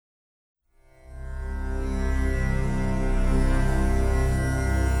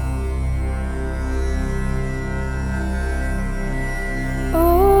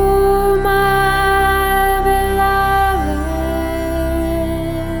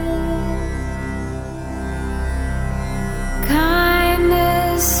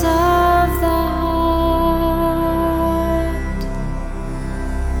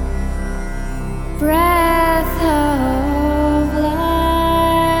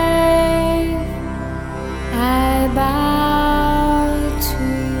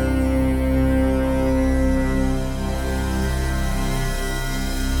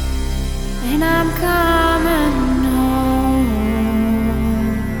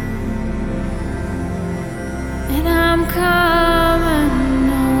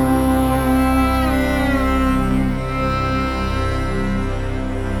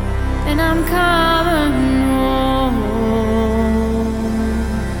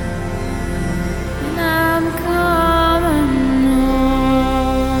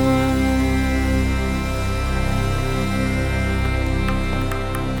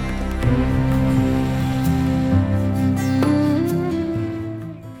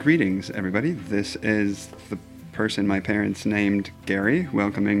Greetings, everybody. This is the person my parents named Gary,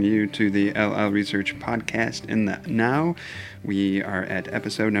 welcoming you to the LL Research podcast in the now. We are at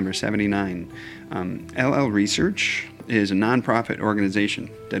episode number 79. LL Research is a nonprofit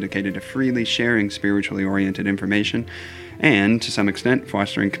organization dedicated to freely sharing spiritually oriented information and, to some extent,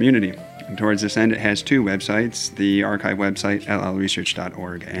 fostering community. And towards this end, it has two websites, the archive website,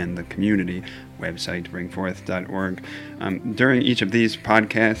 llresearch.org, and the community website, bringforth.org. During each of these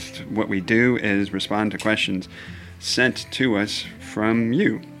podcasts, what we do is respond to questions sent to us from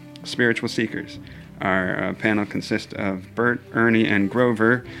you, spiritual seekers. Our panel consists of Bert, Ernie, and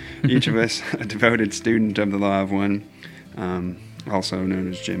Grover, each of us a devoted student of the Law of One, also known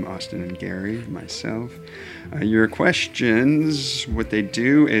as Jim, Austin, and Gary, myself. Your questions, what they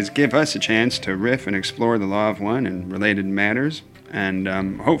do is give us a chance to riff and explore the Law of One and related matters, and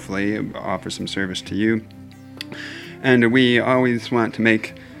hopefully offer some service to you. And we always want to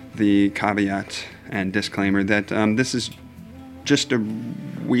make the caveat and disclaimer that this is just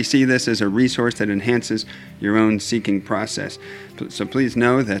we see this as a resource that enhances your own seeking process. So please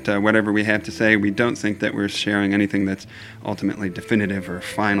know that whatever we have to say, we don't think that we're sharing anything that's ultimately definitive or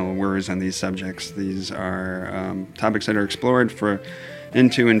final words on these subjects. These are topics that are explored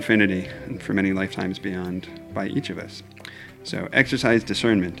into infinity and for many lifetimes beyond by each of us. So exercise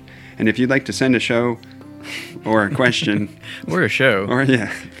discernment. And if you'd like to send a show or a question, or a show, or if you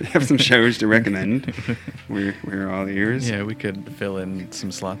have some shows to recommend, we're all ears. Yeah, we could fill in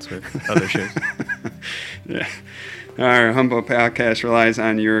some slots with other shows. Yeah, our humble podcast relies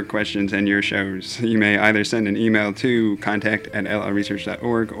on your questions and your shows. You may either send an email to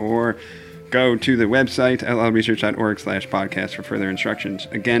contact@llresearch.org or go to the website llresearch.org/podcast for further instructions.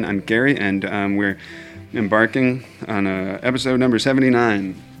 Again, I'm Gary, and we're embarking on episode number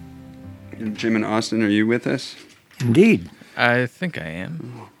 79. Jim and Austin, are you with us? Indeed. I think I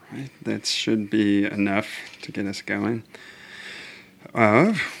am. All right. That should be enough to get us going.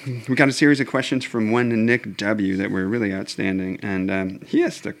 We got a series of questions from one Nick W. that were really outstanding, and he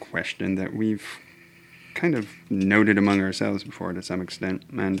asked a question that we've kind of noted among ourselves before to some extent,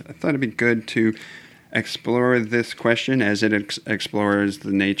 and I thought it'd be good to explore this question as it explores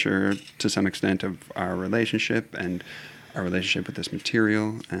the nature, to some extent, of our relationship and our relationship with this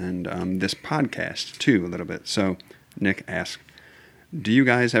material and this podcast, too, a little bit. So Nick asked, do you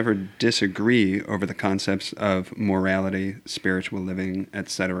guys ever disagree over the concepts of morality, spiritual living,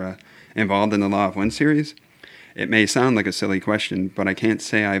 etc., involved in the Law of One series? It may sound like a silly question, but I can't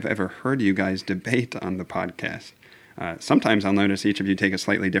say I've ever heard you guys debate on the podcast. Sometimes I'll notice each of you take a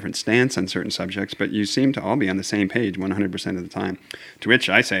slightly different stance on certain subjects, but you seem to all be on the same page 100% of the time. To which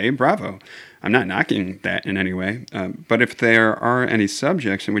I say, bravo. I'm not knocking that in any way, but if there are any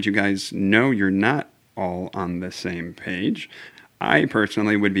subjects in which you guys know you're not all on the same page, I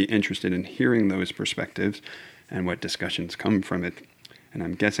personally would be interested in hearing those perspectives and what discussions come from it. And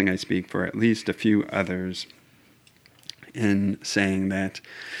I'm guessing I speak for at least a few others in saying that.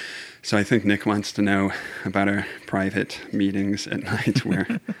 So I think Nick wants to know about our private meetings at night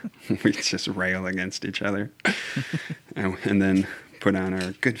where we just rail against each other and then put on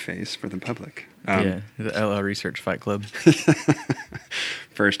our good face for the public. The LL Research Fight Club.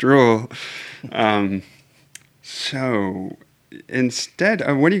 First rule. So instead,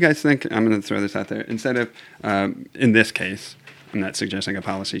 what do you guys think? I'm going to throw this out there. Instead of, in this case, I'm not suggesting a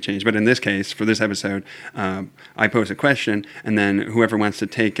policy change, but in this case, for this episode, I pose a question, and then whoever wants to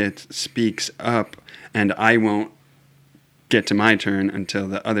take it speaks up, and I won't get to my turn until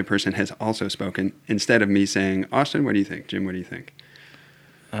the other person has also spoken, instead of me saying, Austin, what do you think? Jim, what do you think?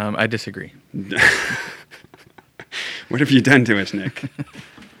 I disagree. What have you done to us, Nick?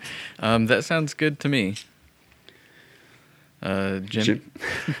 That sounds good to me. Jim?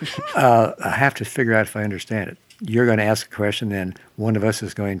 I have to figure out if I understand it. You're going to ask a question, then one of us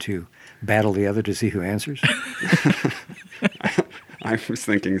is going to battle the other to see who answers? I was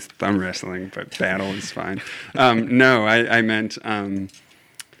thinking thumb wrestling, but battle is fine. No, I meant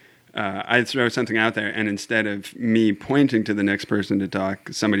I throw something out there, and instead of me pointing to the next person to talk,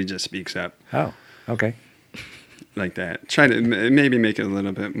 somebody just speaks up. Oh, okay. Like that. Try to maybe make it a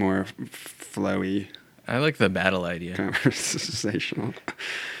little bit more flowy. I like the battle idea. Conversational.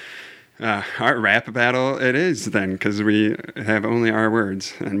 Our rap battle it is then, because we have only our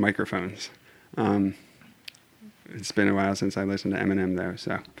words and microphones. It's been a while since I listened to Eminem, though.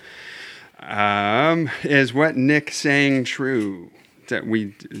 So, is what Nick's saying true? That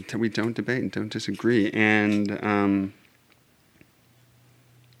we don't debate and don't disagree, and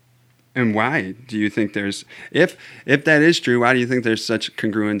why do you think there's if that is true? Why do you think there's such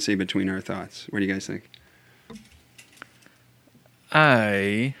congruency between our thoughts? What do you guys think?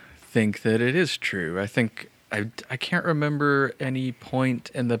 I think that it is true. I think I can't remember any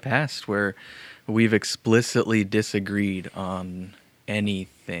point in the past where we've explicitly disagreed on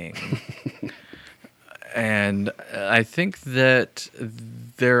anything. And I think that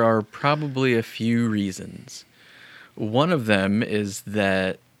there are probably a few reasons. One of them is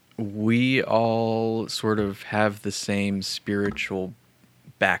that we all sort of have the same spiritual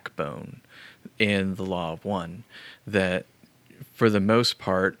backbone in the Law of One, that for the most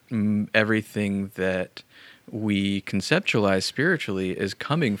part, everything that we conceptualize spiritually is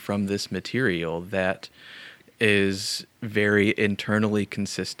coming from this material that is very internally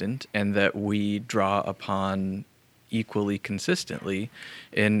consistent and that we draw upon equally consistently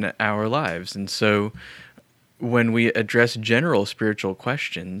in our lives. And so when we address general spiritual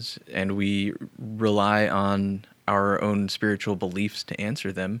questions and we rely on our own spiritual beliefs to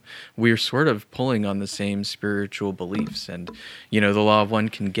answer them, we're sort of pulling on the same spiritual beliefs. And, the Law of One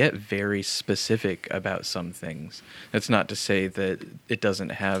can get very specific about some things. That's not to say that it doesn't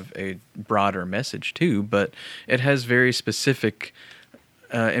have a broader message too, but it has very specific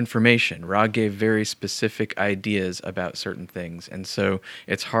information. Ra gave very specific ideas about certain things, and so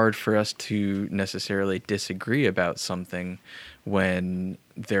it's hard for us to necessarily disagree about something when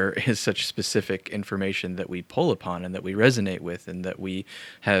there is such specific information that we pull upon and that we resonate with and that we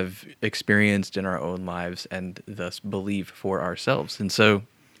have experienced in our own lives and thus believe for ourselves. And so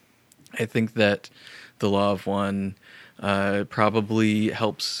I think that the Law of One probably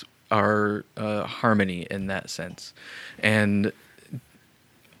helps our harmony in that sense. And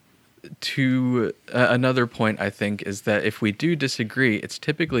to another point, I think, is that if we do disagree, it's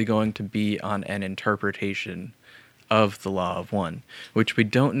typically going to be on an interpretation of the Law of One, which we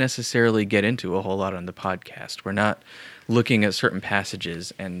don't necessarily get into a whole lot on the podcast. We're not looking at certain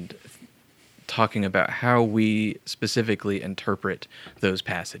passages and talking about how we specifically interpret those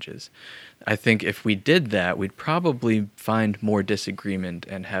passages. I think if we did that, we'd probably find more disagreement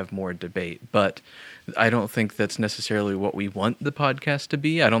and have more debate. But I don't think that's necessarily what we want the podcast to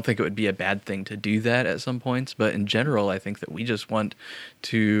be. I don't think it would be a bad thing to do that at some points. But in general, I think that we just want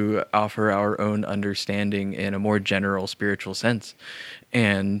to offer our own understanding in a more general spiritual sense.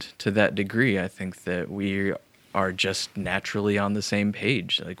 And to that degree, I think that we are just naturally on the same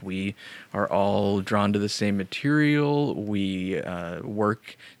page. Like, we are all drawn to the same material. We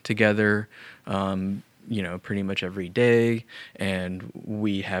work together, pretty much every day, and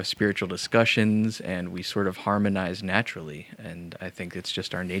we have spiritual discussions, and we sort of harmonize naturally. And I think it's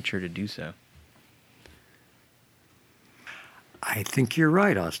just our nature to do so. I think you're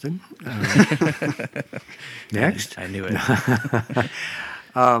right, Austin. Next. I knew it.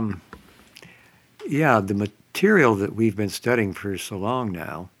 Yeah, the material that we've been studying for so long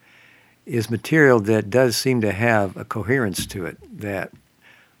now is material that does seem to have a coherence to it, that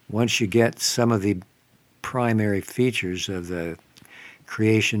once you get some of the primary features of the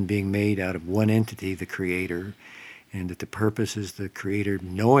creation being made out of one entity, the Creator, and that the purpose is the Creator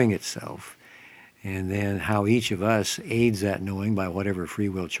knowing itself, and then how each of us aids that knowing by whatever free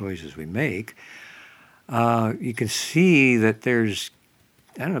will choices we make, you can see that there's,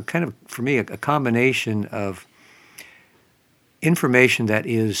 kind of, for me, a combination of information that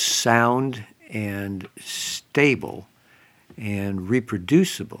is sound and stable and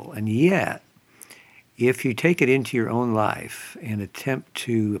reproducible. And yet, if you take it into your own life and attempt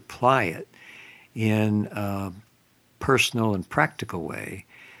to apply it in a personal and practical way,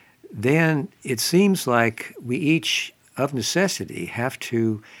 then it seems like we each, of necessity, have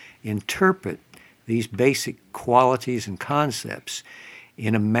to interpret these basic qualities and concepts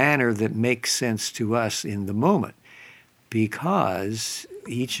in a manner that makes sense to us in the moment, because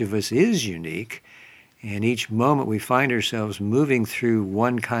each of us is unique, and each moment we find ourselves moving through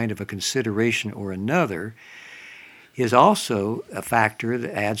one kind of a consideration or another is also a factor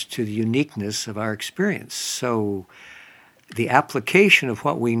that adds to the uniqueness of our experience. So the application of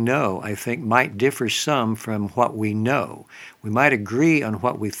what we know, I think, might differ some from what we know. We might agree on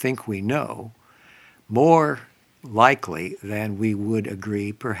what we think we know more likely than we would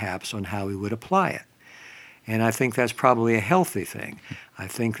agree perhaps on how we would apply it. And I think that's probably a healthy thing. I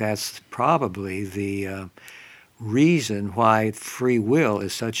think that's probably the reason why free will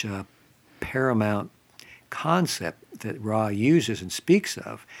is such a paramount concept that Ra uses and speaks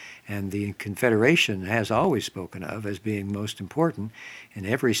of, and the Confederation has always spoken of as being most important in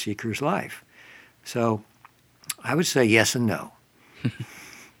every seeker's life. So I would say yes and no.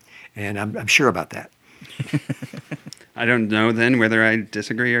 And I'm sure about that. I don't know then whether I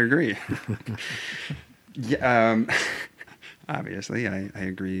disagree or agree. Yeah, obviously, I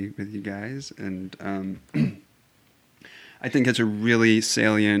agree with you guys, and I think it's a really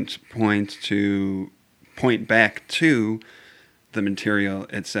salient point to point back to the material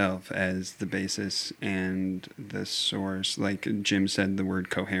itself as the basis and the source. Like Jim said the word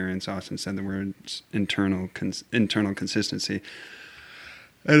coherence, Austin said the word internal consistency.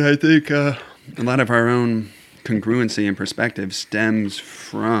 And I think a lot of our own congruency and perspective stems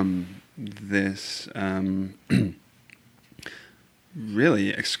from this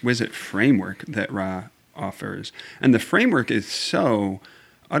really exquisite framework that Ra offers. And the framework is so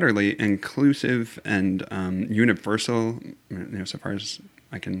utterly inclusive and universal, so far as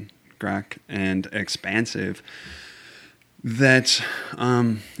I can grok, and expansive, that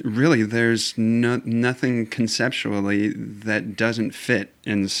really there's nothing conceptually that doesn't fit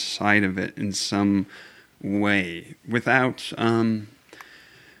inside of it in some way without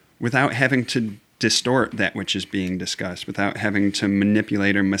having to distort that which is being discussed, without having to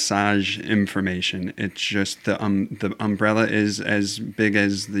manipulate or massage information. It's just the umbrella is as big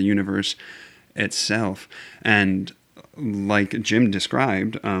as the universe itself. And like Jim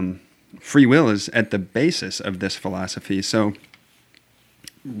described, free will is at the basis of this philosophy. So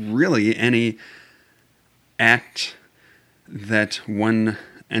really any act that one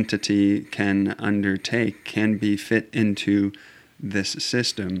entity can undertake can be fit into this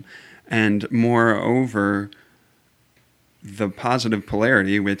system. And moreover, the positive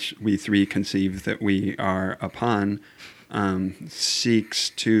polarity, which we three conceive that we are upon, seeks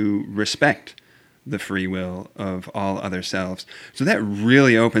to respect the free will of all other selves. So that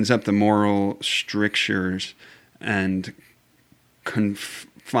really opens up the moral strictures and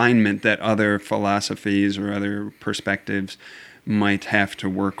confinement that other philosophies or other perspectives might have to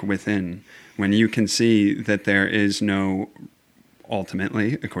work within. When you can see that there is no,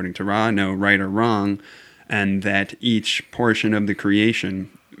 ultimately, according to Ra, no right or wrong, and that each portion of the creation,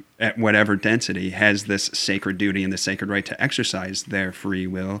 at whatever density, has this sacred duty and the sacred right to exercise their free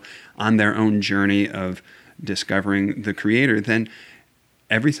will on their own journey of discovering the Creator, then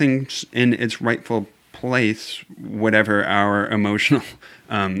everything's in its rightful place, whatever our emotional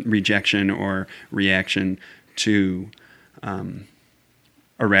rejection or reaction to,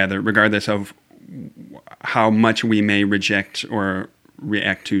 or rather, regardless of how much we may reject or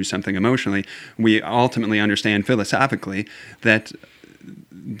react to something emotionally, we ultimately understand philosophically that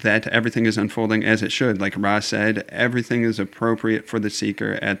everything is unfolding as it should. Like Ra said, everything is appropriate for the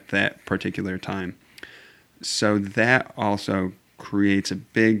seeker at that particular time. So that also creates a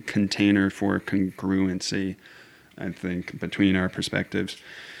big container for congruency, I think, between our perspectives.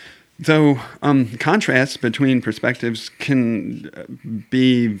 Though contrasts between perspectives can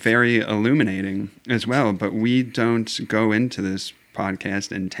be very illuminating as well, but we don't go into this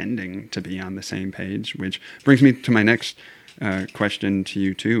podcast intending to be on the same page, which brings me to my next question to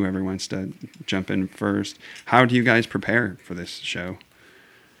you too, whoever wants to jump in first. How do you guys prepare for this show?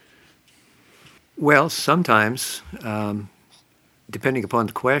 Well, sometimes, depending upon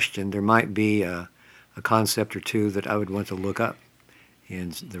the question, there might be a concept or two that I would want to look up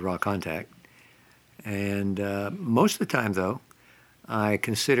in the raw contact. And most of the time, though, I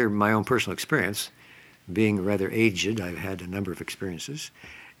consider my own personal experience. Being rather aged, I've had a number of experiences,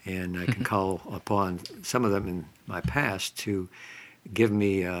 and I can call upon some of them in my past to give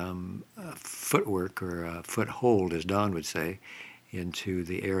me a footwork or a foothold, as Don would say, into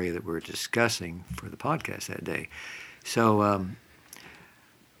the area that we're discussing for the podcast that day. So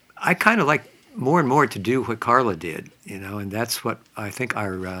I kind of like more and more to do what Carla did, and that's what I think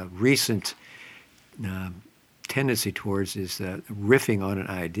our recent tendency towards is riffing on an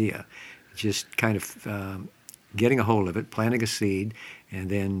idea, just kind of getting a hold of it, planting a seed, and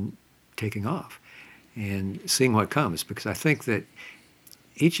then taking off and seeing what comes. Because I think that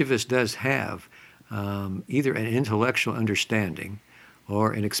each of us does have either an intellectual understanding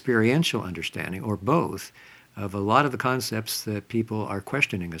or an experiential understanding, or both, of a lot of the concepts that people are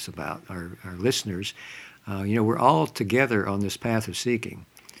questioning us about, our listeners. We're all together on this path of seeking,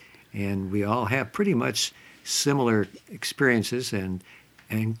 and we all have pretty much similar experiences and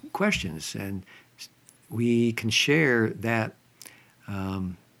questions, and we can share that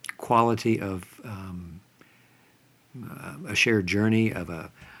quality of a shared journey, of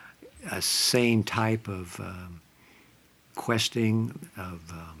a same type of questing,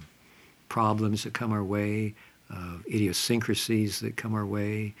 of problems that come our way, of idiosyncrasies that come our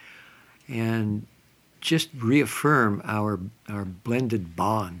way, and just reaffirm our blended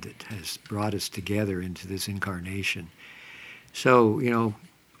bond that has brought us together into this incarnation. So,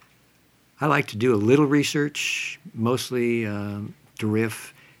 I like to do a little research, mostly to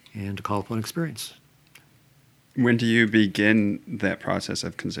riff and to call upon experience. When do you begin that process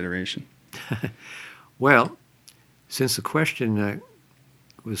of consideration? Well, Since the question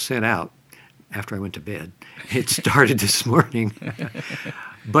was sent out after I went to bed, it started this morning.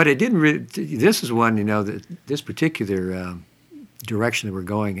 But it didn't really, this is one, that this particular direction that we're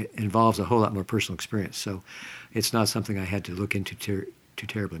going, it involves a whole lot more personal experience. So it's not something I had to look into too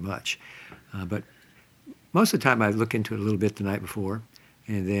terribly much. But most of the time I look into it a little bit the night before,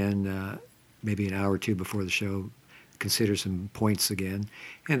 and then maybe an hour or two before the show, consider some points again,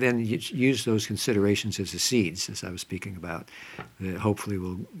 and then use those considerations as the seeds, as I was speaking about, that hopefully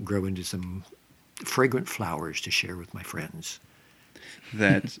will grow into some fragrant flowers to share with my friends.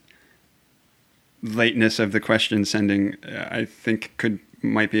 That lateness of the question sending, I think,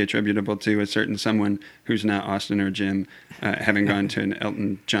 might be attributable to a certain someone who's not Austin or Jim, having gone to an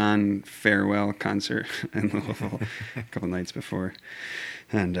Elton John farewell concert in Louisville a couple nights before,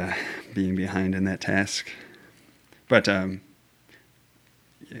 and being behind in that task. But I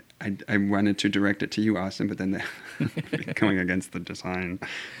wanted to direct it to you, Austin, but then going against the design.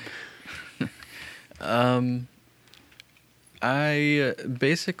 I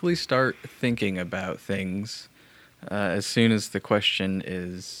basically start thinking about things as soon as the question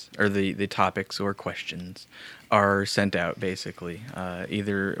is, or the topics or questions are sent out, basically.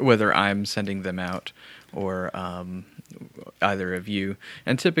 Either whether I'm sending them out or either of you.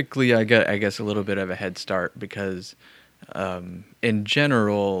 And typically I get, I guess, a little bit of a head start because in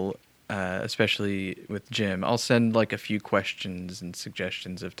general, especially with Jim, I'll send like a few questions and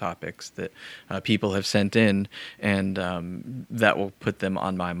suggestions of topics that people have sent in, and that will put them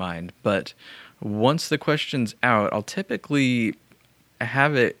on my mind. But once the question's out, I'll typically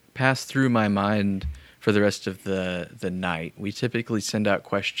have it pass through my mind for the rest of the night. We typically send out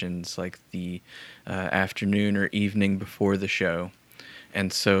questions like the afternoon or evening before the show.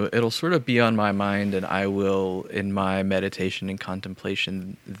 And so it'll sort of be on my mind, and I will, in my meditation and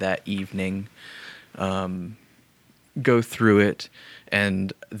contemplation that evening, go through it.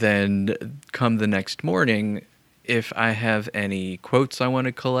 And then come the next morning, if I have any quotes I want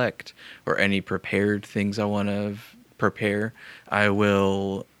to collect or any prepared things I want to prepare, I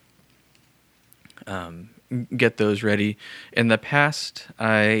will get those ready. In the past,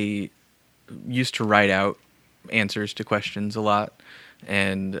 I used to write out answers to questions a lot.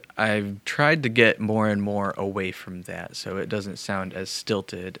 And I've tried to get more and more away from that so it doesn't sound as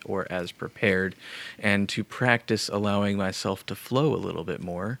stilted or as prepared, and to practice allowing myself to flow a little bit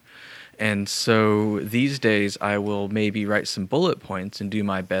more. And so these days I will maybe write some bullet points and do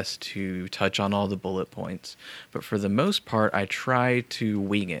my best to touch on all the bullet points. But for the most part, I try to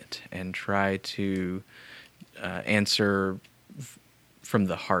wing it and try to answer from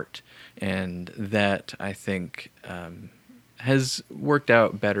the heart. And that, I think, has worked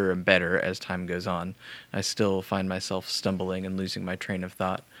out better and better as time goes on. I still find myself stumbling and losing my train of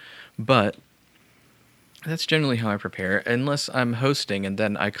thought. But that's generally how I prepare, unless I'm hosting, and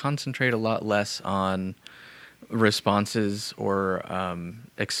then I concentrate a lot less on responses or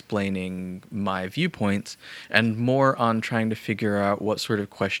explaining my viewpoints, and more on trying to figure out what sort of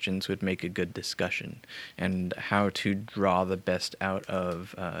questions would make a good discussion and how to draw the best out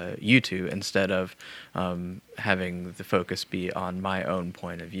of you two, instead of having the focus be on my own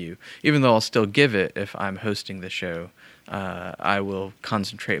point of view. Even though I'll still give it if I'm hosting the show, I will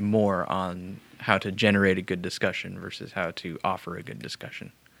concentrate more on how to generate a good discussion versus how to offer a good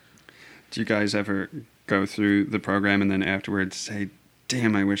discussion. Do you guys ever go through the program and then afterwards say,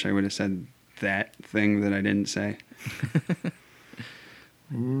 damn, I wish I would have said that thing that I didn't say?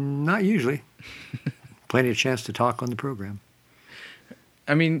 Not usually. Plenty of chance to talk on the program.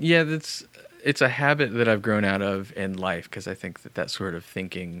 I mean, yeah, it's a habit that I've grown out of in life, because I think that sort of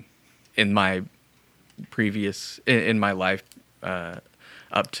thinking in my in my life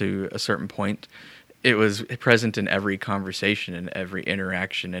up to a certain point, it was present in every conversation and every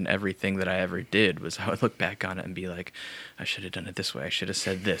interaction, and everything that I ever did was how I look back on it and be like, I should have done it this way. I should have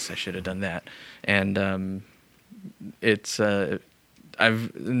said this. I should have done that. And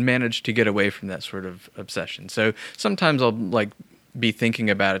I've managed to get away from that sort of obsession. So sometimes I'll be thinking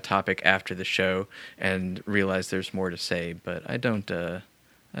about a topic after the show and realize there's more to say, but I don't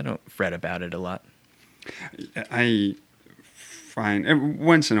fret about it a lot. I find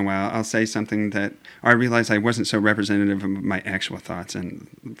once in a while I'll say something that I realize I wasn't so representative of my actual thoughts, and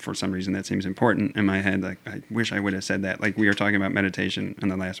for some reason that seems important in my head. Like, I wish I would have said that. Like, we were talking about meditation in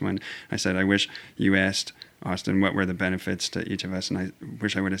the last one. I said, I wish you asked Austin what were the benefits to each of us, and I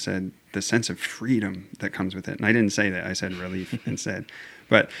wish I would have said the sense of freedom that comes with it. And I didn't say that. I said relief instead.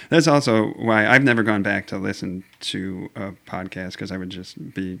 But that's also why I've never gone back to listen to a podcast, because I would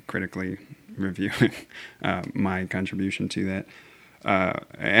just be critically reviewing my contribution to that.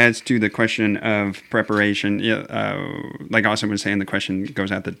 as to the question of preparation, like Austin was saying, the question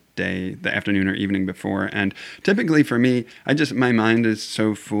goes out the afternoon or evening before. And typically for me, my mind is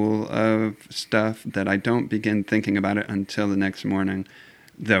so full of stuff that I don't begin thinking about it until the next morning,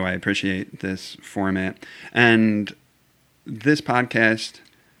 though I appreciate this format. And this podcast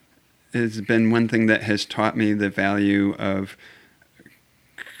has been one thing that has taught me the value of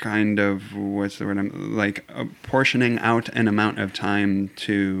kind of, portioning out an amount of time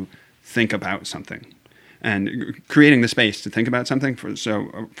to think about something and creating the space to think about something.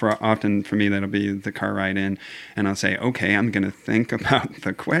 Often for me, that'll be the car ride in, and I'll say, okay, I'm going to think about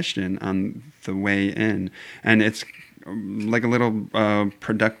the question on the way in. And it's like a little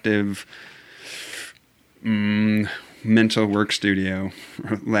productive mental work studio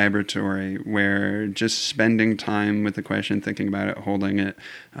or laboratory where just spending time with the question, thinking about it, holding it,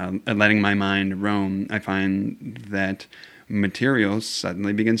 and letting my mind roam, I find that material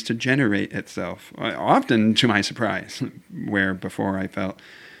suddenly begins to generate itself, often to my surprise, where before I felt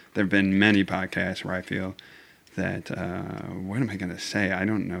there have been many podcasts where I feel that, what am I going to say? I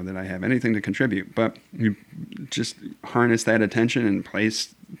don't know that I have anything to contribute, but you just harness that attention and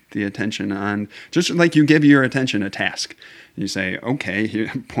place the attention on, just like you give your attention a task. You say, okay,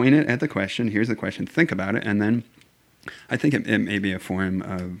 point it at the question, here's the question, think about it, and then I think it may be a form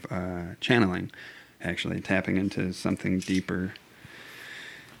of channeling, actually tapping into something deeper.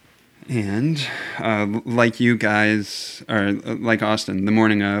 And like you guys, or like Austin, the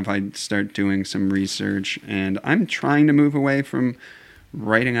morning of, I'd start doing some research, and I'm trying to move away from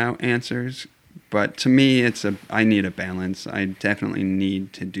writing out answers. But to me, I need a balance. I definitely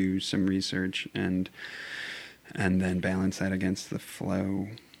need to do some research and then balance that against the flow.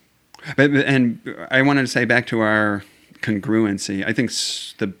 And I wanted to say back to our congruency. I think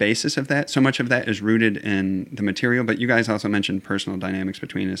the basis of that, so much of that is rooted in the material, but you guys also mentioned personal dynamics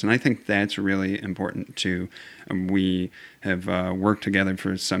between us, and I think that's really important too. We have worked together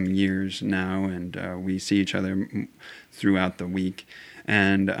for some years now, and we see each other throughout the week,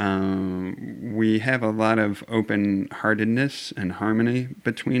 and we have a lot of open-heartedness and harmony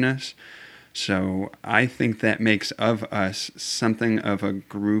between us. So I think that makes of us something of a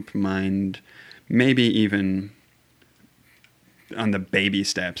group mind, maybe even on the baby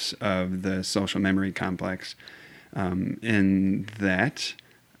steps of the social memory complex, in that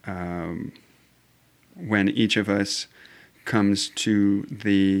when each of us comes to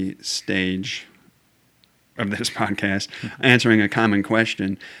the stage of this podcast answering a common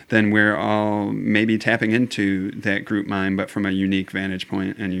question, then we're all maybe tapping into that group mind, but from a unique vantage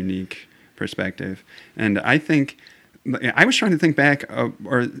point and unique perspective. And I think I was trying to think back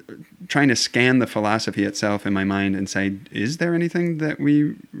or trying to scan the philosophy itself in my mind and say, is there anything that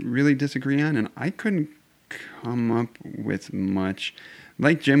we really disagree on? And I couldn't come up with much.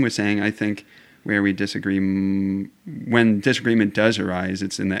 Like Jim was saying, I think where we disagree, when disagreement does arise,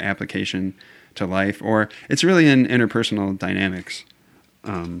 it's in the application to life, or it's really in interpersonal dynamics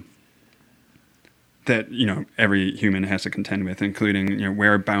that every human has to contend with, including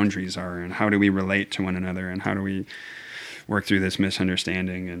where boundaries are and how do we relate to one another and how do we work through this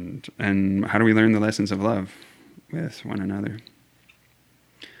misunderstanding and how do we learn the lessons of love with one another.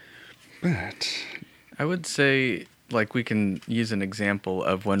 But I would say, like, we can use an example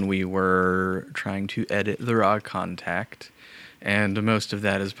of when we were trying to edit the raw contact, and most of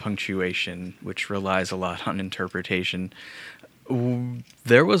that is punctuation, which relies a lot on interpretation.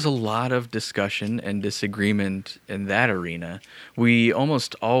 There was a lot of discussion and disagreement in that arena. We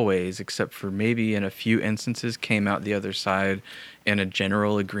almost always, except for maybe in a few instances, came out the other side in a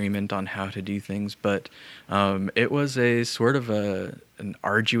general agreement on how to do things, but it was a sort of an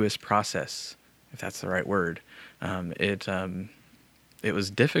arduous process, if that's the right word. It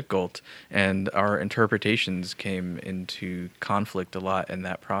was difficult, and our interpretations came into conflict a lot in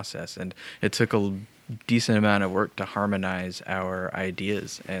that process, and it took a decent amount of work to harmonize our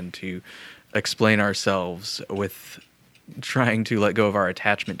ideas and to explain ourselves with trying to let go of our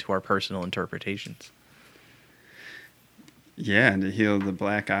attachment to our personal interpretations. Yeah, and to heal the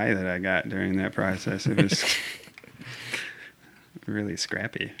black eye that I got during that process, it was really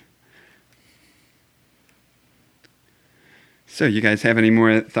scrappy. So you guys have any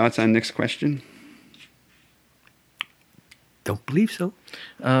more thoughts on Nick's question? Don't believe so.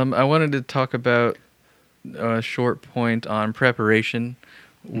 I wanted to talk about a short point on preparation,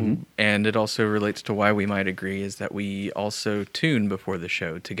 and it also relates to why we might agree, is that we also tune before the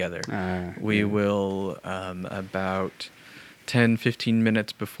show together. We will, about 10, 15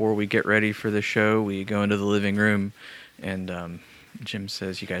 minutes before we get ready for the show, we go into the living room, and Jim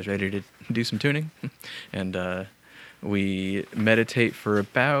says, you guys ready to do some tuning? And We meditate for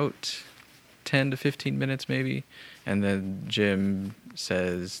about 10 to 15 minutes maybe, and then Jim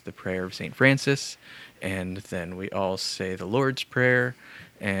says the prayer of St. Francis, and then we all say the Lord's Prayer,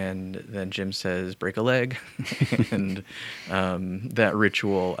 and then Jim says break a leg. And that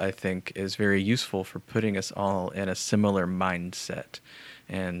ritual, I think, is very useful for putting us all in a similar mindset.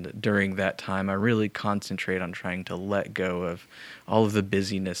 And during that time, I really concentrate on trying to let go of all of the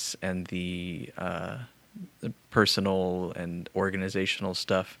busyness and the personal and organizational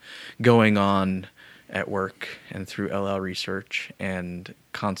stuff going on at work and through LL Research, and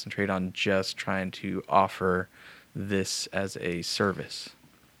concentrate on just trying to offer this as a service.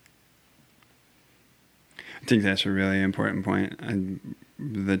 I think that's a really important point.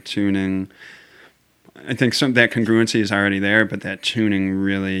 The tuning, I think that congruency is already there, but that tuning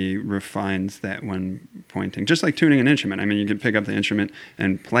really refines that when pointing. Just like tuning an instrument. I mean, you can pick up the instrument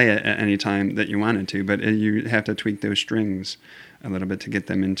and play it at any time that you wanted to, but you have to tweak those strings a little bit to get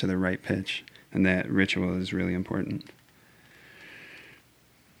them into the right pitch. And that ritual is really important.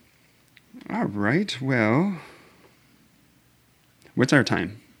 All right, well, what's our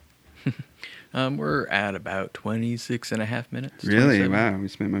time? We're at about 26 and a half minutes. Really? 27. Wow, we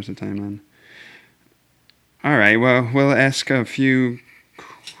spent most of the time on. All right, well, we'll ask a few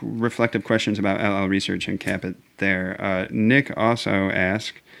reflective questions about LL Research and cap it there. Nick also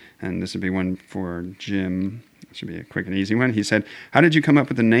asked, and this would be one for Jim. It should be a quick and easy one. He said, how did you come up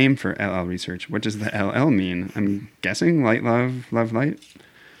with the name for LL Research? What does the LL mean? I'm guessing light, love, love, light?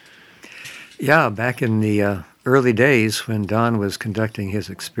 Yeah, back in the early days when Don was conducting his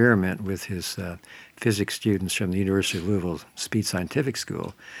experiment with his physics students from the University of Louisville Speed Scientific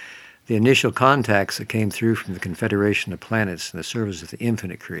School, the initial contacts that came through from the Confederation of Planets and the Service of the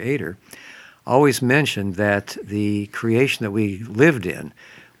Infinite Creator always mentioned that the creation that we lived in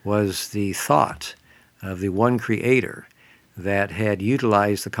was the thought of the one creator that had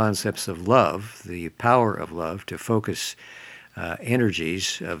utilized the concepts of love, the power of love, to focus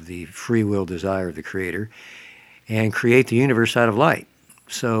energies of the free will desire of the creator and create the universe out of light.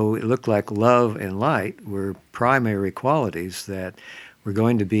 So it looked like love and light were primary qualities that were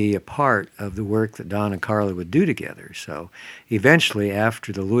going to be a part of the work that Don and Carla would do together. So eventually,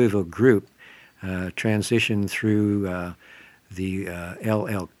 after the Louisville group transitioned through the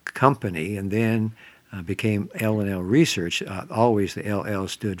LL company and then became L&L Research, always the LL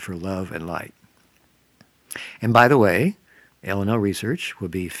stood for love and light. And by the way, L&L Research will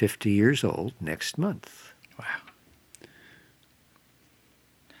be 50 years old next month. Wow.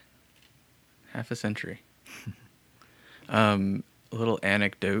 Half a century. A little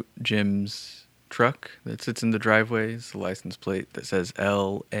anecdote, Jim's truck that sits in the driveway is a license plate that says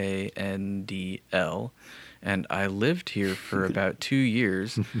LANDL. And I lived here for about 2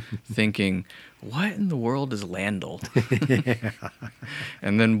 years thinking, what in the world is Landl? Yeah.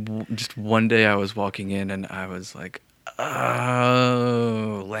 And then just one day I was walking in and I was like,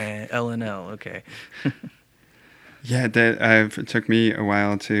 oh, L&L, okay. Yeah, it took me a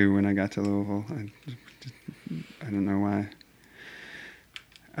while too when I got to Louisville. I don't know why.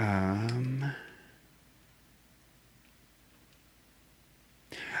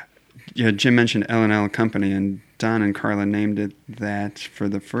 Yeah, Jim mentioned L&L Company, and Don and Carla named it that for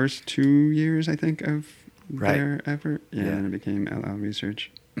the first 2 years, I think, of their effort. Yeah, and it became LL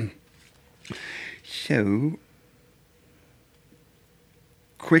Research. So,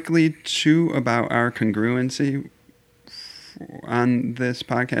 quickly, too, about our congruency on this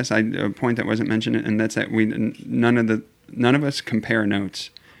podcast. A point that wasn't mentioned, and that's that none of us compare notes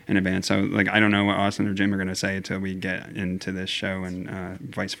in advance. So, like, I don't know what Austin or Jim are going to say until we get into this show, and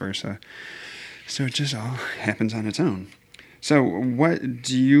vice versa. So it just all happens on its own. So, what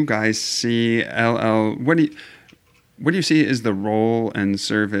do you guys see LL? What do you see is the role and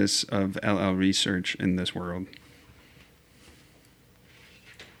service of LL Research in this world?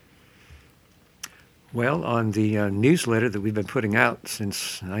 Well, on the newsletter that we've been putting out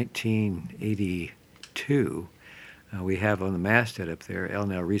since 1982, we have on the masthead up there,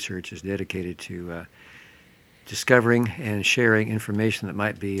 L&L Research is dedicated to discovering and sharing information that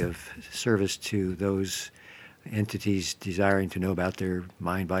might be of service to those entities desiring to know about their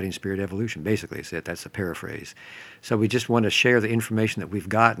mind, body, and spirit evolution. Basically, that's a paraphrase. So we just want to share the information that we've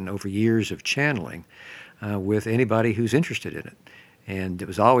gotten over years of channeling with anybody who's interested in it. And it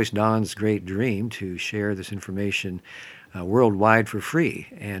was always Don's great dream to share this information worldwide for free.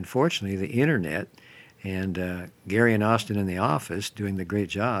 And fortunately, the internet and Gary and Austin in the office doing the great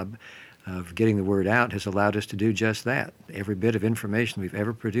job of getting the word out has allowed us to do just that. Every bit of information we've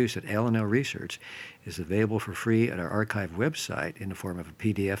ever produced at L&L Research is available for free at our archive website in the form of a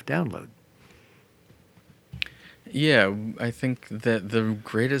PDF download. Yeah, I think that the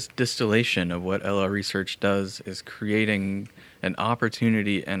greatest distillation of what LL Research does is creating an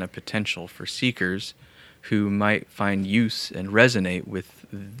opportunity and a potential for seekers who might find use and resonate with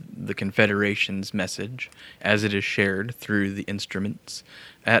the Confederation's message as it is shared through the instruments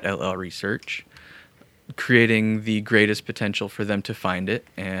at LL Research, creating the greatest potential for them to find it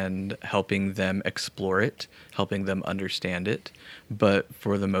and helping them explore it, helping them understand it, but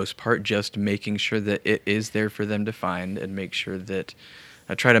for the most part, just making sure that it is there for them to find and make sure that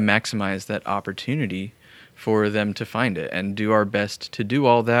I try to maximize that opportunity for them to find it and do our best to do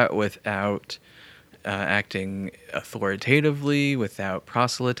all that without acting authoritatively, without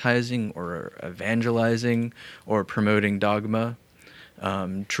proselytizing or evangelizing or promoting dogma.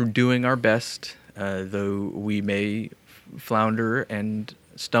 Doing our best, though we may flounder and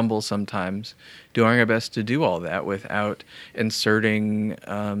stumble sometimes, doing our best to do all that without inserting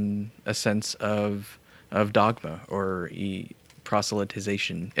a sense of dogma or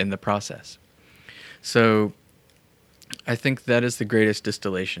proselytization in the process. So I think that is the greatest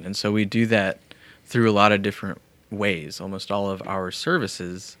distillation. And so we do that through a lot of different ways. Almost all of our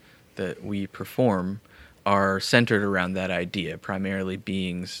services that we perform are centered around that idea, primarily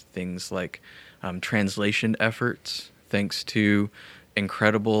being things like translation efforts, thanks to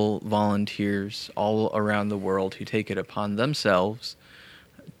incredible volunteers all around the world who take it upon themselves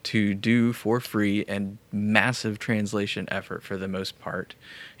to do for free and massive translation effort for the most part.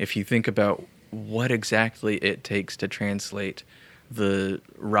 If you think about what exactly it takes to translate the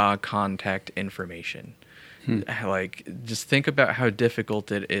raw contact information, like just think about how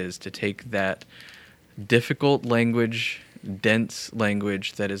difficult it is to take that difficult language, dense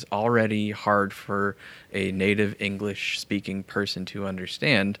language that is already hard for a native English-speaking person to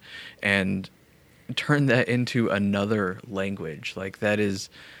understand and turn that into another language. Like that is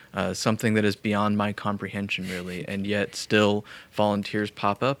something that is beyond my comprehension, really, and yet still volunteers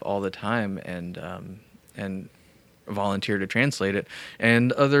pop up all the time and volunteer to translate it.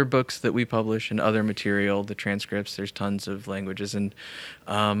 And other books that we publish and other material, the transcripts, there's tons of languages. And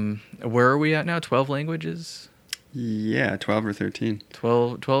where are we at now? 12 languages? Yeah, 12 or 13.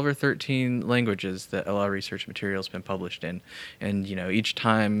 12 or 13 languages that LL Research material has been published in. And, you know, each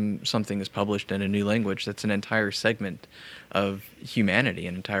time something is published in a new language, that's an entire segment of humanity,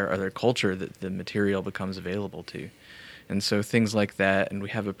 an entire other culture that the material becomes available to. And so things like that, and we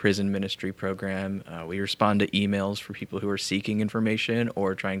have a prison ministry program. We respond to emails for people who are seeking information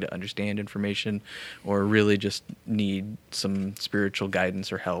or trying to understand information or really just need some spiritual guidance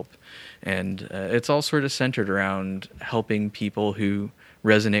or help. And it's all sort of centered around helping people who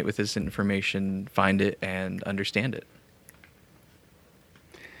resonate with this information find it and understand it.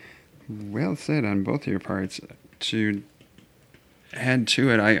 Well said on both your parts. To add to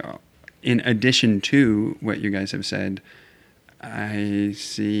it, in addition to what you guys have said, I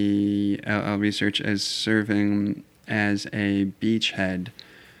see LL Research as serving as a beachhead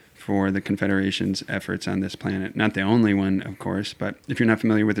for the Confederation's efforts on this planet. Not the only one, of course, but if you're not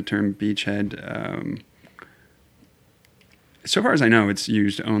familiar with the term beachhead, so far as I know, it's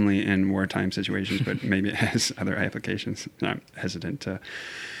used only in wartime situations, but maybe it has other applications. I'm hesitant to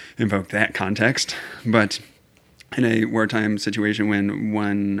invoke that context, but in a wartime situation when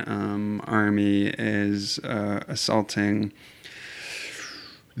one army is assaulting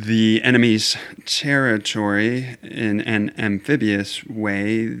the enemy's territory in an amphibious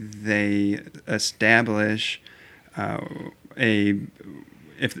way, they establish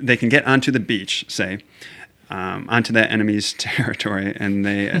if they can get onto the beach, say, onto that enemy's territory, and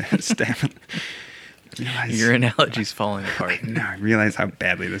they establish... Your analogy's falling apart. No, I realize how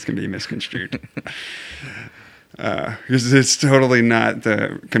badly this can be misconstrued. Because it's totally not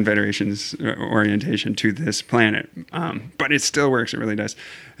the Confederation's orientation to this planet. But it still works. It really does.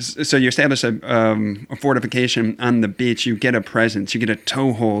 So you establish a fortification on the beach. You get a presence. You get a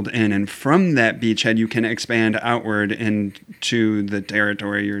toehold in. And from that beachhead, you can expand outward into the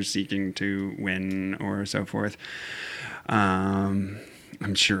territory you're seeking to win or so forth.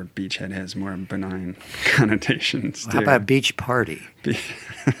 I'm sure beachhead has more benign connotations. Well, how about beach party?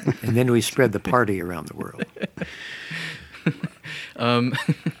 And then we spread the party around the world.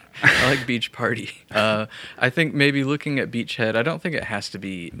 I like beach party. I think maybe looking at beachhead, I don't think it has to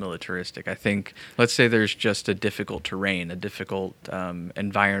be militaristic. I think, let's say there's just a difficult terrain, a difficult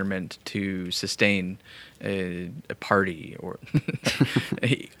environment to sustain a party, or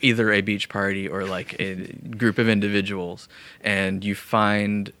either a beach party or like a group of individuals, and you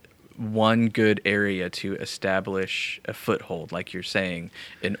find one good area to establish a foothold, like you're saying,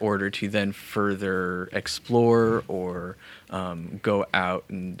 in order to then further explore or go out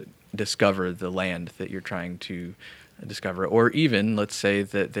and discover the land that you're trying to discover. Or even, let's say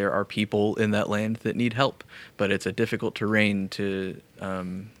that there are people in that land that need help, but it's a difficult terrain to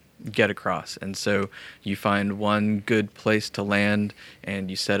get across. And so you find one good place to land and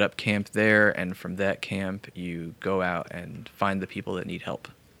you set up camp there, and from that camp you go out and find the people that need help.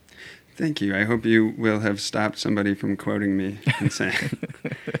 Thank you. I hope you will have stopped somebody from quoting me and saying,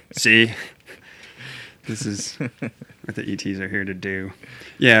 see, this is what the ETs are here to do.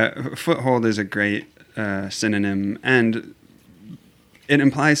 Yeah, foothold is a great synonym, and it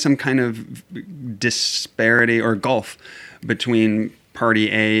implies some kind of disparity or gulf between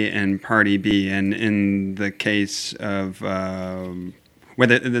Party A and Party B. And in the case of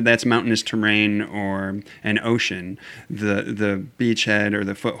whether that's mountainous terrain or an ocean, the beachhead or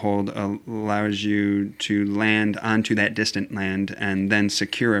the foothold allows you to land onto that distant land and then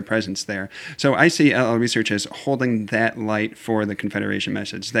secure a presence there. So I see LL Research as holding that light for the Confederation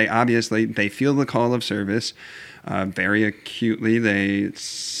message. They feel the call of service very acutely. They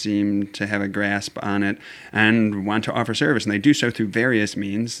seem to have a grasp on it and want to offer service, and they do so through various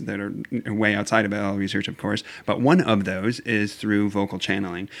means that are way outside of LL Research, of course, but one of those is through vocal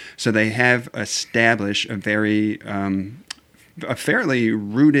channeling. So they have established a fairly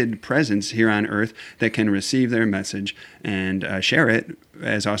rooted presence here on Earth that can receive their message and share it,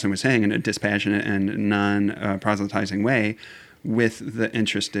 as Austin was saying, in a dispassionate and non-proselytizing way with the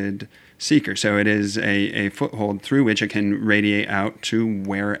interested seeker. So it is a foothold through which it can radiate out to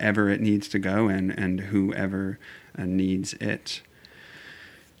wherever it needs to go and whoever needs it.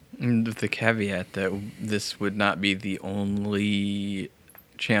 With the caveat that this would not be the only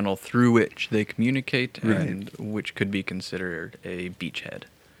channel through which they communicate, and which could be considered a beachhead.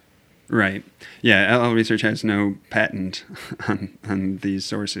 Right. Yeah, LL Research has no patent on these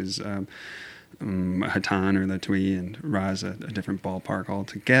sources. Hatonn or Latwii and Ra is a different ballpark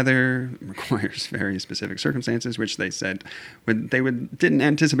altogether. Requires very specific circumstances, which they said didn't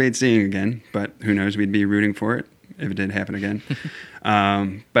anticipate seeing again. But who knows? We'd be rooting for it if it did happen again.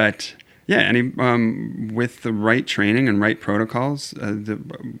 But yeah, with the right training and right protocols, other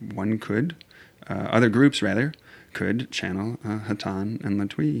groups could channel Hatonn and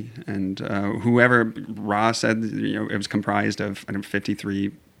Latwii, and whoever Ra said, it was comprised of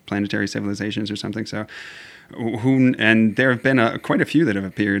 53 planetary civilizations or something. So, and there have been quite a few that have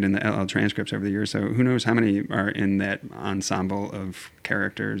appeared in the LL transcripts over the years. So who knows how many are in that ensemble of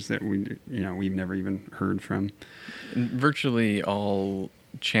characters that we've never even heard from. Virtually all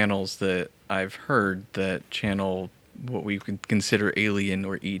channels that I've heard that channel what we could consider alien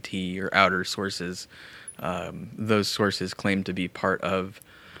or ET or outer sources, those sources claim to be part of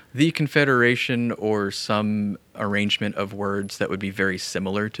the Confederation or some arrangement of words that would be very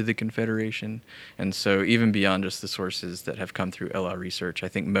similar to the Confederation. And so even beyond just the sources that have come through LL Research, I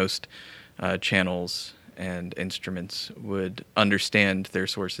think most channels and instruments would understand their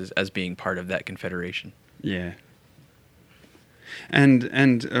sources as being part of that Confederation. Yeah. And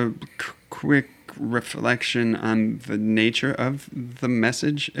a quick reflection on the nature of the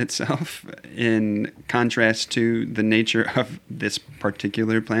message itself in contrast to the nature of this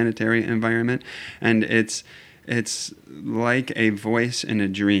particular planetary environment. And it's like a voice in a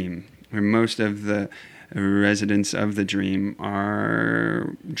dream, where most of the residents of the dream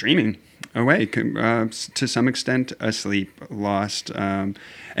are dreaming away, to some extent asleep, lost,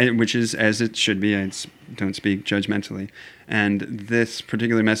 which is as it should be. I don't speak judgmentally. And this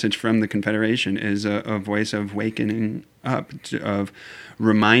particular message from the Confederation is a voice of wakening up, of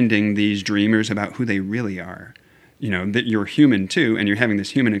reminding these dreamers about who they really are. That you're human too, and you're having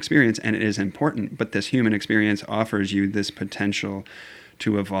this human experience, and it is important, but this human experience offers you this potential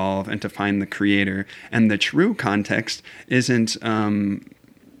to evolve and to find the creator. And the true context isn't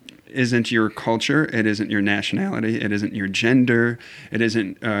your culture, it isn't your nationality, it isn't your gender, it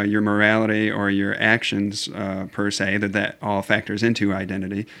isn't your morality or your actions per se, that all factors into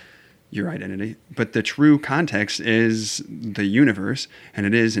your identity. But the true context is the universe, and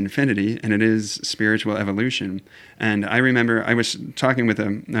it is infinity, and it is spiritual evolution. And I remember I was talking with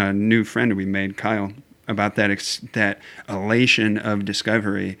a new friend we made, Kyle, about that elation of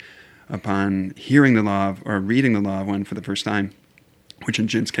discovery upon hearing the law or reading the Law of One for the first time, which in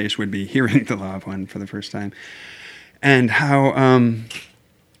Jin's case would be hearing the Law of One for the first time, and how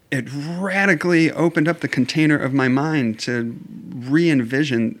it radically opened up the container of my mind to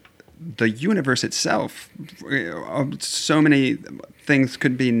re-envision the universe itself. So many things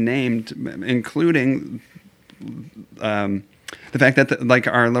could be named, including the fact that like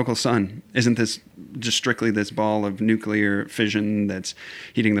our local sun isn't this just strictly this ball of nuclear fission that's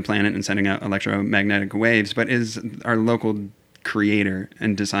heating the planet and sending out electromagnetic waves, but is our local creator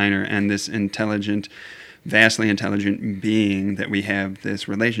and designer and this intelligent, vastly intelligent being that we have this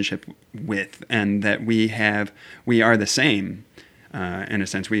relationship with, and that we are the same. In a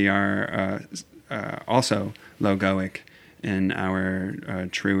sense, we are also logoic in our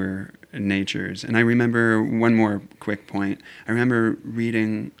truer natures. And I remember one more quick point. I remember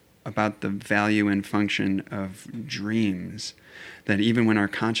reading about the value and function of dreams, that even when our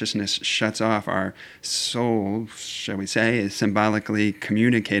consciousness shuts off, our soul, shall we say, is symbolically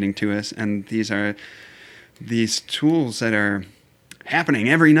communicating to us. And these are these tools that are happening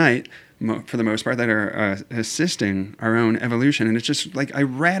every night, for the most part, that are assisting our own evolution. And it's just like I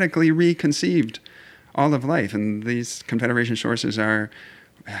radically reconceived all of life. And these Confederation sources are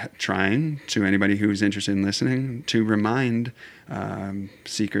trying, to anybody who's interested in listening, to remind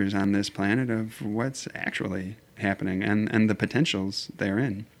seekers on this planet of what's actually happening and the potentials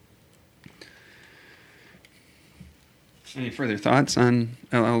therein. Any further thoughts on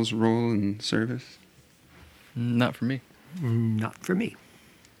LL's role and service? Not for me. Not for me.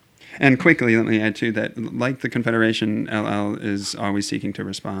 And quickly, let me add too that, like the Confederation, LL is always seeking to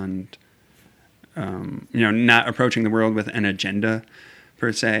respond, not approaching the world with an agenda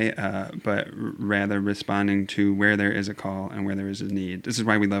per se, but rather responding to where there is a call and where there is a need. This is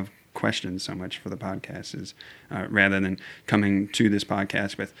why we love questions so much for the podcast, is rather than coming to this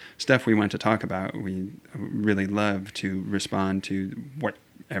podcast with stuff we want to talk about, we really love to respond to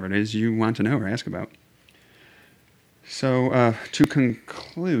whatever it is you want to know or ask about. So to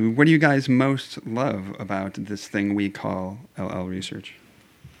conclude, what do you guys most love about this thing we call LL Research?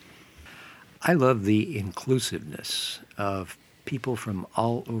 I love the inclusiveness of people from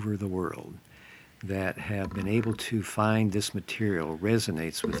all over the world that have been able to find this material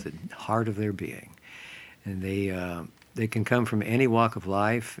resonates with the heart of their being. And they can come from any walk of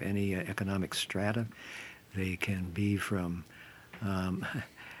life, any economic strata. They can be from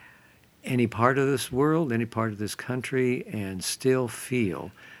any part of this world, any part of this country, and still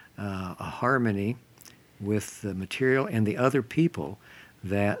feel a harmony with the material and the other people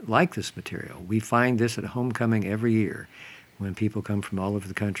that like this material. We find this at Homecoming every year, when people come from all over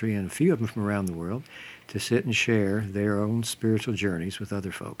the country, and a few of them from around the world, to sit and share their own spiritual journeys with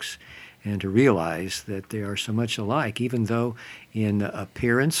other folks, and to realize that they are so much alike, even though in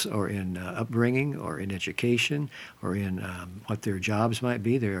appearance or in upbringing or in education or in what their jobs might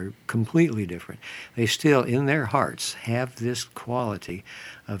be, they are completely different. They still, in their hearts, have this quality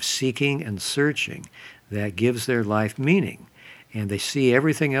of seeking and searching that gives their life meaning. And they see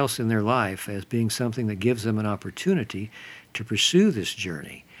everything else in their life as being something that gives them an opportunity to pursue this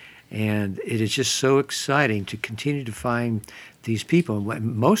journey. And it is just so exciting to continue to find these people.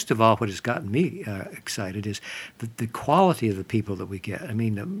 And most of all, what has gotten me excited is the quality of the people that we get. I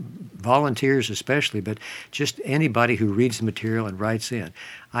mean, volunteers especially, but just anybody who reads the material and writes in.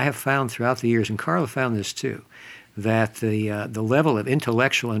 I have found throughout the years, and Carla found this too, that the level of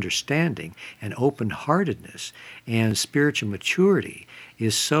intellectual understanding and open-heartedness and spiritual maturity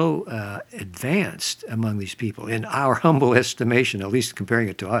is so advanced among these people, in our humble estimation, at least comparing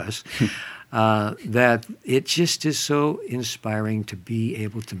it to us, that it just is so inspiring to be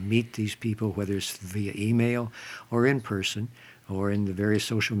able to meet these people, whether it's via email or in person or in the various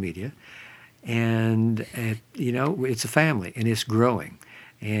social media. And, it's a family, and it's growing.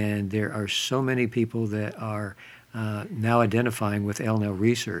 And there are so many people that are now identifying with LL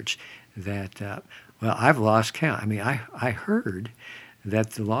Research that, I've lost count. I mean, I heard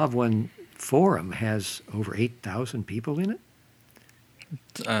that the Law of One Forum has over 8,000 people in it.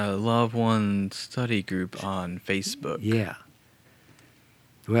 Law of One study group on Facebook. Yeah.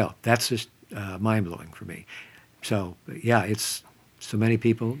 Well, that's just mind-blowing for me. So, yeah, it's so many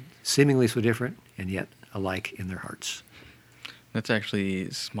people, seemingly so different, and yet alike in their hearts. That's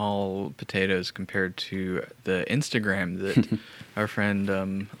actually small potatoes compared to the Instagram that our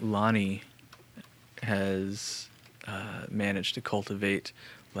friend Lonnie has managed to cultivate.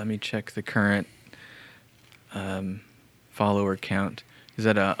 Let me check the current follower count. He's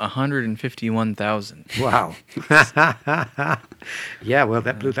at 151,000. Wow. Yeah, well,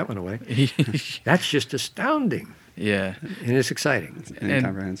 that blew that one away. That's just astounding. Yeah. And it's exciting. It's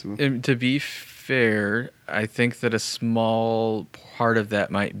incomprehensible. And to be fair, I think that a small part of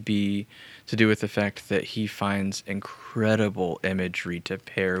that might be to do with the fact that he finds incredible imagery to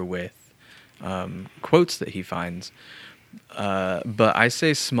pair with quotes that he finds. But I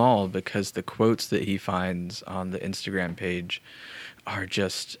say small because the quotes that he finds on the Instagram page are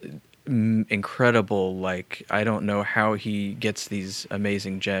just incredible. Like, I don't know how he gets these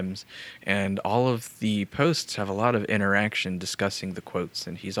amazing gems, and all of the posts have a lot of interaction discussing the quotes,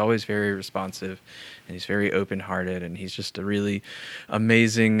 and he's always very responsive, and he's very open-hearted, and he's just a really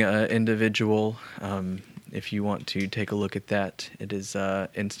amazing individual. If you want to take a look at that, it is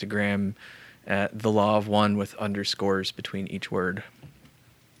Instagram at the Law of One with underscores between each word.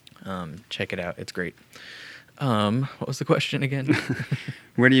 Check it out, it's great. What was the question again?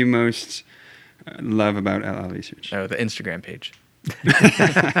 What do you most love about LL Research? Oh, the Instagram page.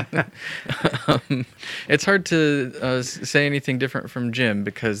 It's hard to say anything different from Jim,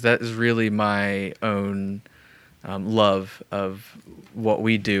 because that is really my own love of what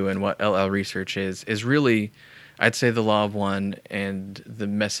we do and what LL Research is really, I'd say, the Law of One and the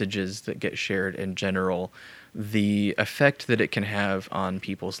messages that get shared in general, the effect that it can have on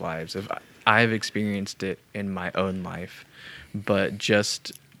people's lives. If I've experienced it in my own life, but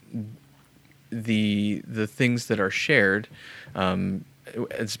just the things that are shared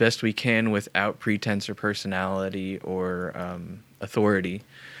as best we can without pretense or personality or authority,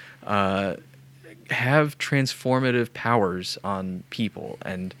 have transformative powers on people.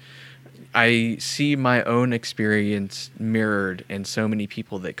 And I see my own experience mirrored in so many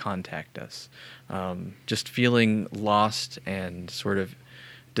people that contact us. Just feeling lost and sort of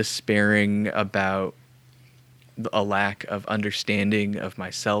despairing about a lack of understanding of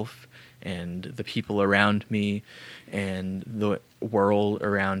myself and the people around me and the world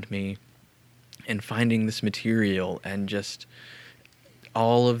around me, and finding this material and just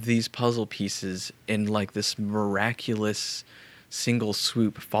all of these puzzle pieces in like this miraculous single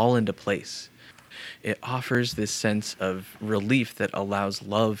swoop fall into place. It offers this sense of relief that allows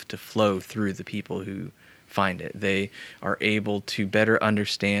love to flow through the people who find it. They are able to better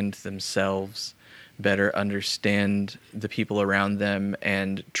understand themselves, better understand the people around them,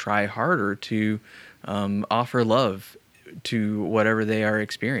 and try harder to offer love to whatever they are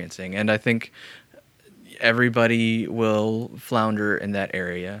experiencing. And I think everybody will flounder in that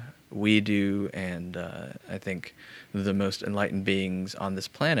area. We do, and I think the most enlightened beings on this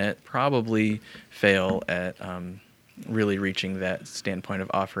planet probably fail at really reaching that standpoint of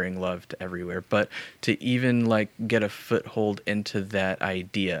offering love to everywhere. But to even like get a foothold into that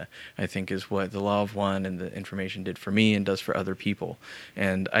idea, I think is what the Law of One and the information did for me and does for other people.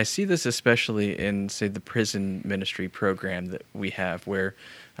 And I see this especially in, say, the prison ministry program that we have, where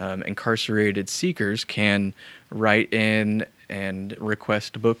incarcerated seekers can write in and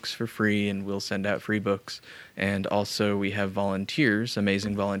request books for free, and we'll send out free books. And also we have volunteers,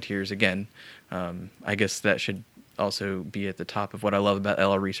 amazing volunteers again. I guess that should also be at the top of what I love about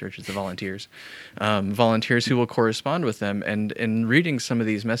LL Research is the volunteers. Volunteers who will correspond with them. And in reading some of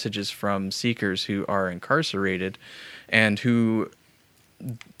these messages from seekers who are incarcerated and who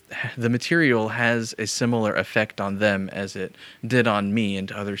the material has a similar effect on them as it did on me and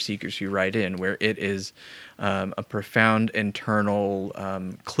to other seekers who write in, where it is a profound internal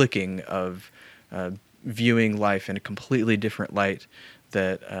clicking of viewing life in a completely different light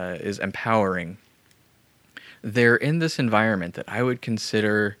that is empowering. They're in this environment that I would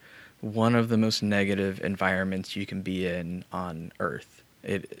consider one of the most negative environments you can be in on Earth.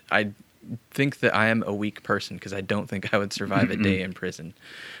 I think that I am a weak person because I don't think I would survive a day in prison.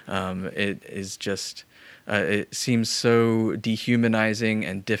 It is just, it seems so dehumanizing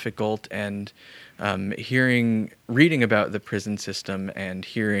and difficult, and reading about the prison system and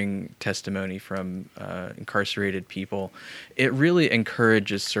hearing testimony from incarcerated people, it really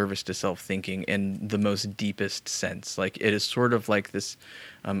encourages service to self-thinking in the most deepest sense. Like, it is sort of like this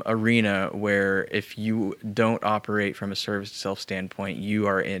arena where if you don't operate from a service to self standpoint, you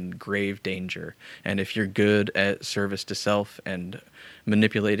are in grave danger. And if you're good at service to self and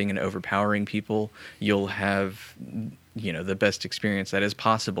manipulating and overpowering people, you'll have, the best experience that is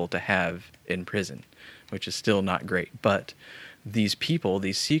possible to have in prison, which is still not great. But these people,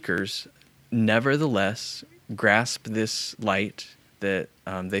 these seekers, nevertheless grasp this light that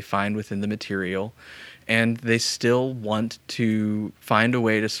they find within the material, and they still want to find a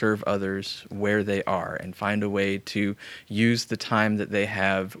way to serve others where they are and find a way to use the time that they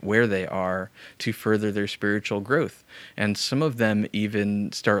have where they are to further their spiritual growth. And some of them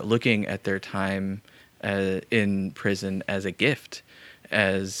even start looking at their time in prison as a gift,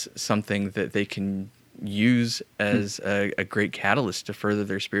 as something that they can use as a great catalyst to further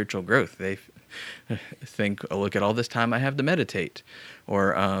their spiritual growth. They think, oh, look at all this time I have to meditate.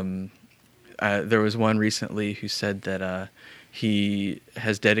 Or there was one recently who said that he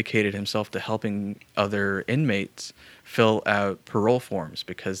has dedicated himself to helping other inmates fill out parole forms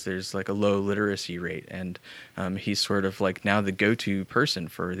because there's like a low literacy rate, and he's sort of like now the go-to person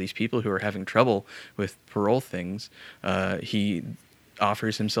for these people who are having trouble with parole things. He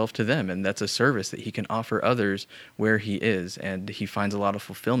offers himself to them, and that's a service that he can offer others where he is, and he finds a lot of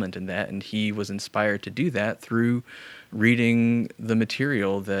fulfillment in that, and he was inspired to do that through reading the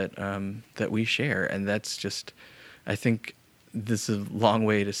material that that we share. And that's just, I think this is a long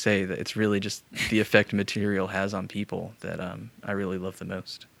way to say that it's really just the effect material has on people that I really love the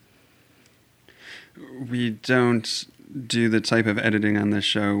most. We don't do the type of editing on this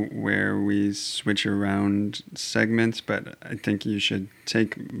show where we switch around segments, but I think you should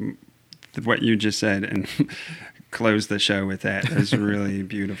take what you just said and close the show with that. It's really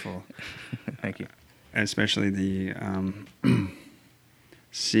beautiful. Thank you. Especially the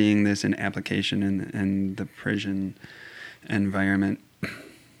seeing this in application in the prison environment,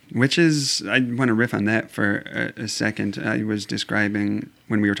 which is, I want to riff on that for a second. I was describing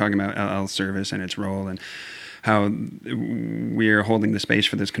when we were talking about LL service and its role, and how we're holding the space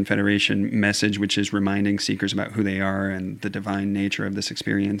for this Confederation message, which is reminding seekers about who they are and the divine nature of this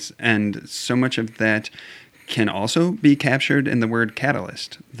experience. And so much of that can also be captured in the word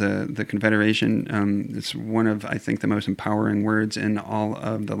catalyst. The Confederation, it's one of, I think, the most empowering words in all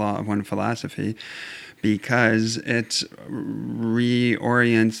of the Law of One philosophy, because it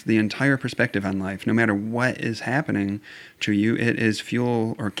reorients the entire perspective on life. No matter what is happening to you, it is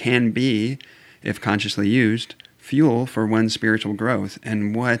fuel, or can be, if consciously used, fuel for one's spiritual growth.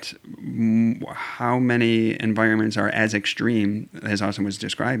 And how many environments are as extreme, as Austin was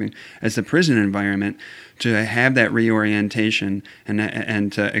describing, as the prison environment, to have that reorientation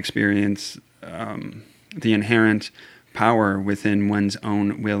and to experience the inherent power within one's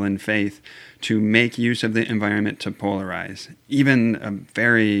own will and faith to make use of the environment to polarize, even a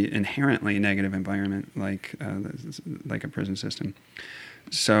very inherently negative environment like a prison system.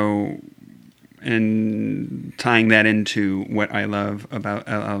 So, and tying that into what I love about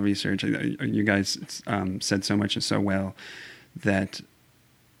LL research, you guys said so much and so well that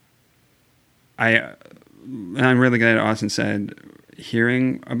I'm really glad Austin said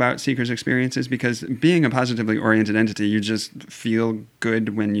hearing about seekers' experiences, because being a positively oriented entity, you just feel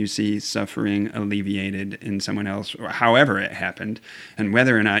good when you see suffering alleviated in someone else, or however it happened, and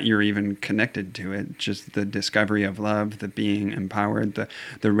whether or not you're even connected to it. Just the discovery of love, the being empowered,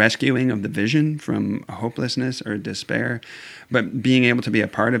 the rescuing of the vision from hopelessness or despair. But being able to be a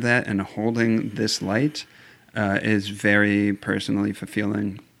part of that and holding this light is very personally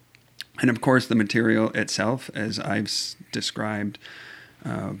fulfilling. And of course, the material itself, as I've described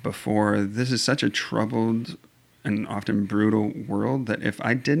before, this is such a troubled and often brutal world that if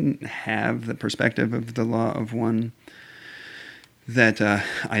I didn't have the perspective of the Law of One, that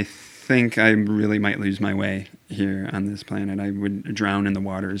I think I really might lose my way here on this planet. I would drown in the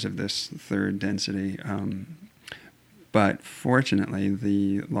waters of this third density. But fortunately,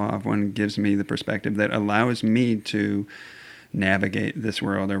 the Law of One gives me the perspective that allows me to navigate this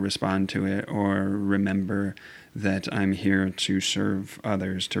world or respond to it, or remember that I'm here to serve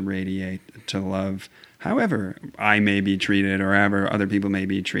others, to radiate, to love, however I may be treated or however other people may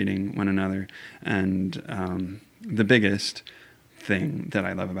be treating one another. And the biggest thing that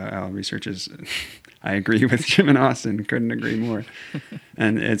I love about LL research is I agree with Jim and Austin, couldn't agree more.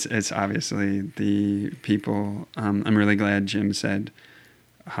 And it's obviously the people. I'm really glad Jim said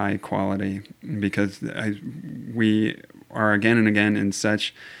high quality, because we are again and again in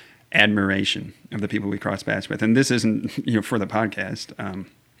such admiration of the people we cross paths with. And this isn't, for the podcast.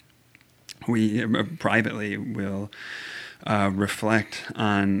 We privately will reflect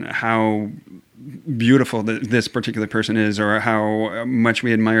on how beautiful this particular person is, or how much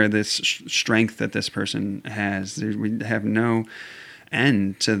we admire this strength that this person has. We have no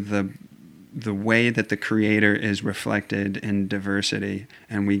end to the way that the Creator is reflected in diversity,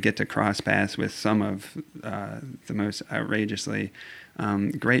 and we get to cross paths with some of the most outrageously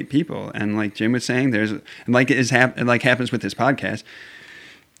great people. And like Jim was saying, happens with this podcast,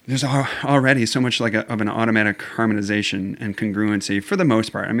 there's already so much of an automatic harmonization and congruency for the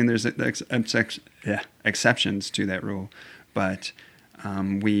most part. I mean, there's exceptions to that rule, but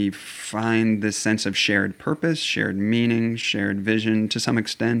we find this sense of shared purpose, shared meaning, shared vision to some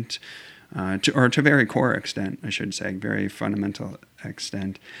extent. To a very core extent, I should say, very fundamental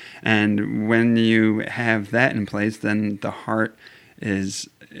extent. And when you have that in place, then the heart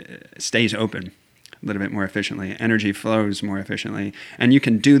stays open a little bit more efficiently. Energy flows more efficiently, and you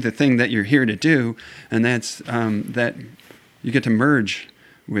can do the thing that you're here to do, and that's that you get to merge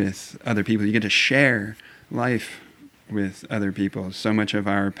with other people. You get to share life with other people. So much of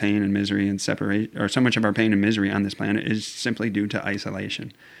our pain and misery and so much of our pain and misery on this planet is simply due to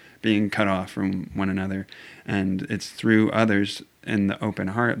isolation, being cut off from one another. And it's through others in the open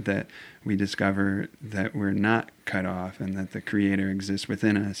heart that we discover that we're not cut off and that the Creator exists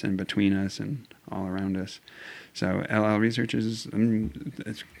within us and between us and all around us. So LL Research is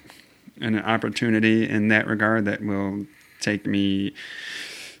it's an opportunity in that regard that will take me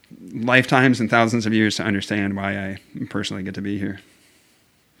lifetimes and thousands of years to understand why I personally get to be here.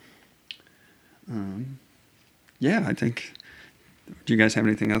 I think, do you guys have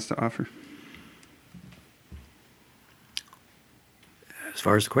anything else to offer? As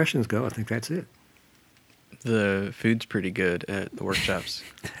far as the questions go, I think that's it. The food's pretty good at the workshops.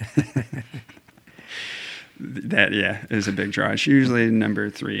 That, is a big draw. It's usually number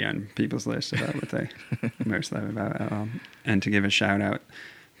 3 on people's list about what they most love about. And to give a shout out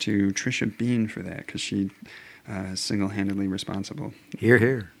to Trisha Bean for that, because she single-handedly responsible. Hear,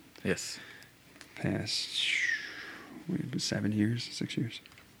 hear. Yes. Past 6 years.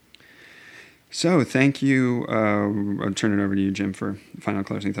 So thank you. I'll turn it over to you, Jim, for final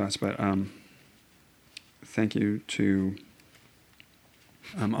closing thoughts. But thank you to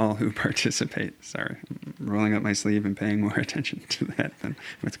all who participate. Sorry, I'm rolling up my sleeve and paying more attention to that than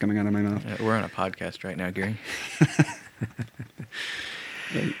what's coming out of my mouth. We're on a podcast right now, Gary.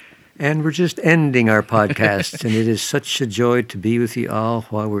 And we're just ending our podcast, and it is such a joy to be with you all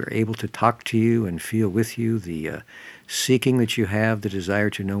while we're able to talk to you and feel with you the seeking that you have, the desire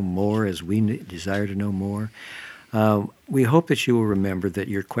to know more as we desire to know more. We hope that you will remember that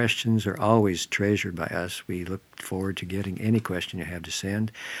your questions are always treasured by us. We look forward to getting any question you have to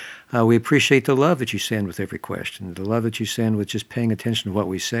send. We appreciate the love that you send with every question, the love that you send with just paying attention to what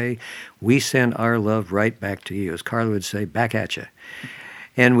we say. We send our love right back to you, as Carla would say, back at you.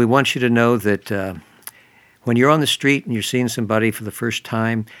 And we want you to know that when you're on the street and you're seeing somebody for the first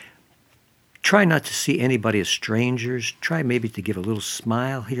time, try not to see anybody as strangers. Try maybe to give a little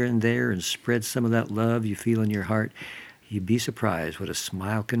smile here and there and spread some of that love you feel in your heart. You'd be surprised what a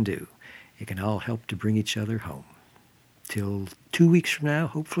smile can do. It can all help to bring each other home. Till 2 weeks from now,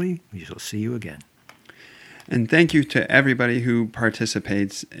 hopefully, we shall see you again. And thank you to everybody who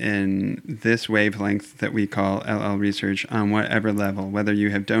participates in this wavelength that we call LL Research on whatever level, whether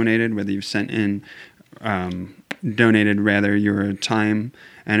you have donated, whether you've sent in, donated rather your time,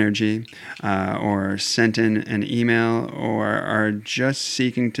 energy, or sent in an email, or are just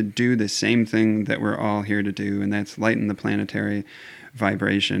seeking to do the same thing that we're all here to do, and that's lighten the planetary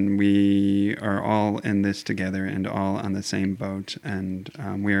vibration. We are all in this together and all on the same boat, and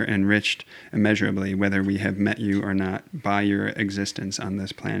we are enriched immeasurably, whether we have met you or not, by your existence on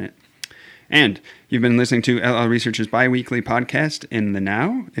this planet. And you've been listening to LL Research's bi-weekly podcast, In the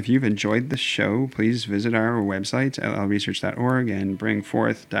Now. If you've enjoyed the show, please visit our websites, llresearch.org and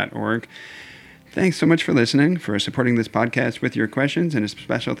bringforth.org. Thanks so much for listening, for supporting this podcast with your questions, and a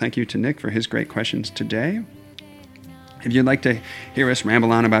special thank you to Nick for his great questions today. If you'd like to hear us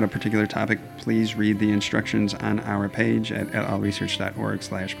ramble on about a particular topic, please read the instructions on our page at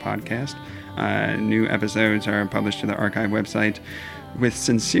llresearch.org/podcast. New episodes are published to the archive website with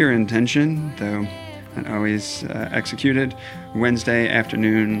sincere intention, though not always executed, Wednesday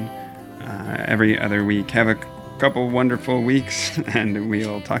afternoon every other week. Have a couple wonderful weeks, and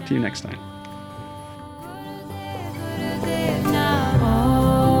we'll talk to you next time.